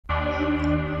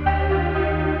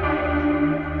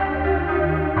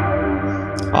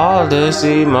All this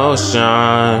emotion,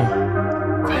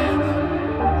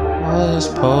 all this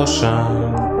potion.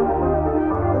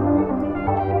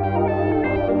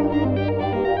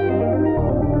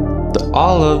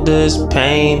 All of this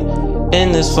pain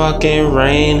in this fucking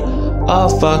rain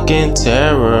of fucking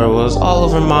terror was all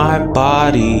over my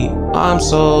body. I'm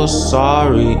so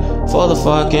sorry for the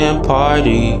fucking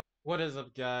party. What is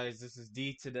up, guys? This is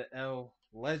D to the L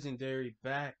Legendary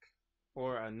back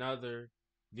for another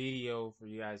video for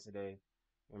you guys today.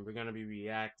 And we're gonna be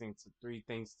reacting to three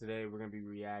things today. We're gonna be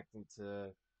reacting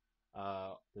to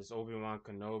this Obi-Wan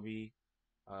Kenobi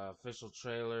official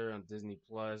trailer on Disney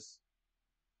Plus.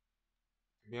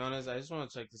 To be honest, I just want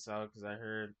to check this out because I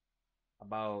heard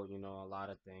about, a lot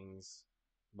of things,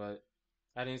 but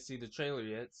I didn't see the trailer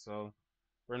yet, so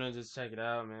we're gonna just check it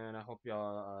out, man. I hope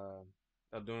y'all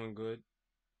are doing good.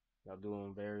 Y'all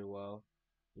doing very well.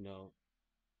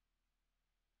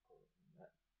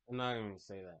 I'm not even gonna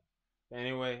say that. But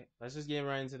anyway, let's just get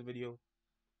right into the video.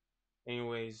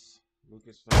 Anyways,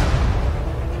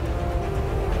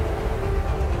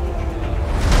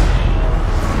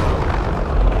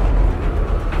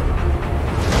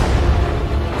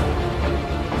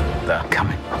 They're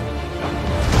coming.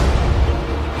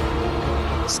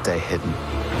 Stay hidden,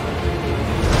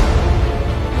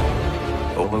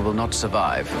 or we will not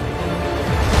survive.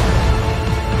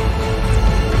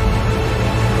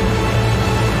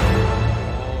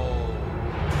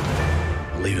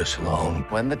 Leave us alone.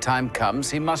 When the time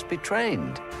comes, he must be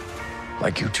trained.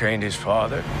 Like you trained his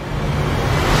father?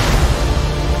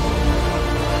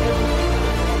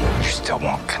 You still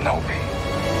want Kenobi.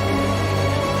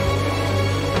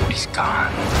 He's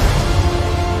gone.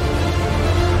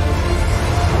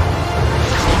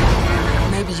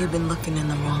 Maybe you've been looking in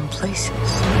the wrong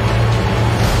places.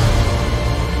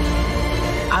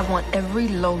 I want every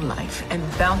lowlife and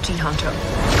bounty hunter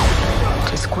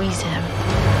to squeeze him.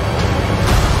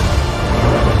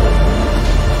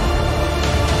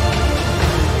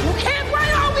 You can't run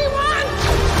Obi-Wan!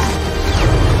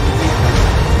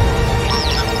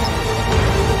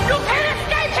 You can't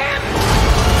escape him!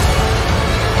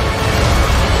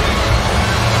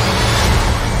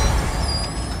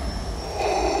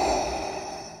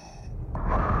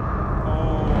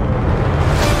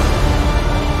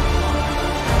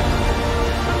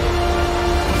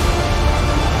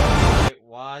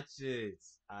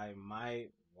 I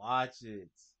might watch it.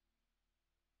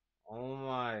 Oh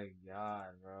my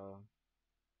god, bro.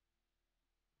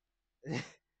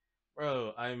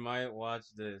 Bro, I might watch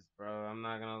this, bro. I'm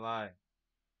not gonna lie.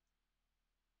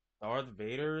 Darth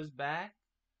Vader is back?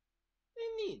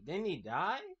 Didn't he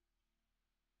die?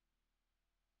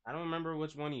 I don't remember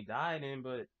which one he died in,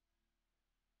 but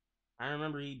I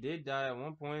remember he did die at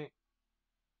one point.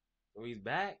 So he's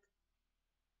back.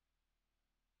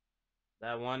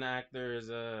 That one actor is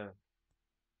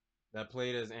that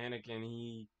played as Anakin,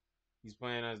 he's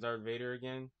playing as Darth Vader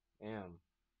again. Damn.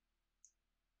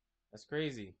 That's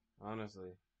crazy,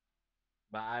 honestly.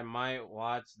 But I might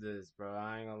watch this, bro.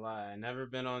 I ain't gonna lie.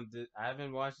 I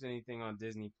haven't watched anything on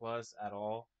Disney Plus at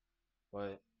all.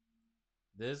 But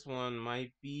this one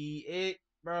might be it,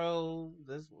 bro.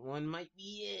 This one might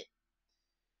be it.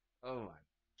 Oh my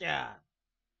god.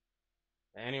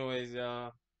 Anyways,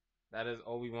 y'all. That is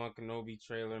Obi-Wan Kenobi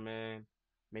trailer, man.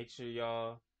 Make sure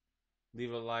y'all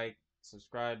leave a like,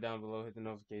 subscribe down below, hit the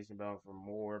notification bell for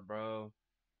more, bro.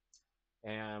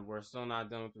 And we're still not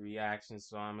done with the reactions,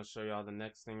 so I'm gonna show y'all the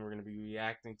next thing we're gonna be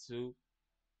reacting to.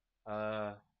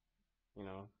 In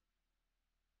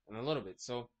a little bit.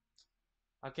 So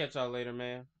I'll catch y'all later,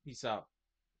 man. Peace out.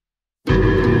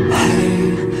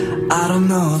 Hey, I don't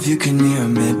know if you can hear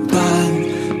me,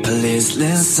 but please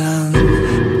listen.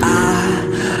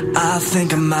 I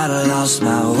think I might have lost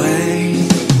my way.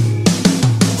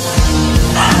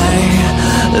 Hey,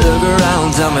 look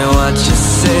around, tell me what you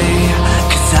see.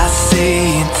 'Cause I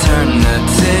see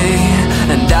eternity,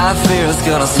 and I fear it's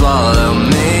gonna swallow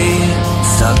me.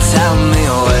 So tell me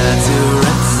where to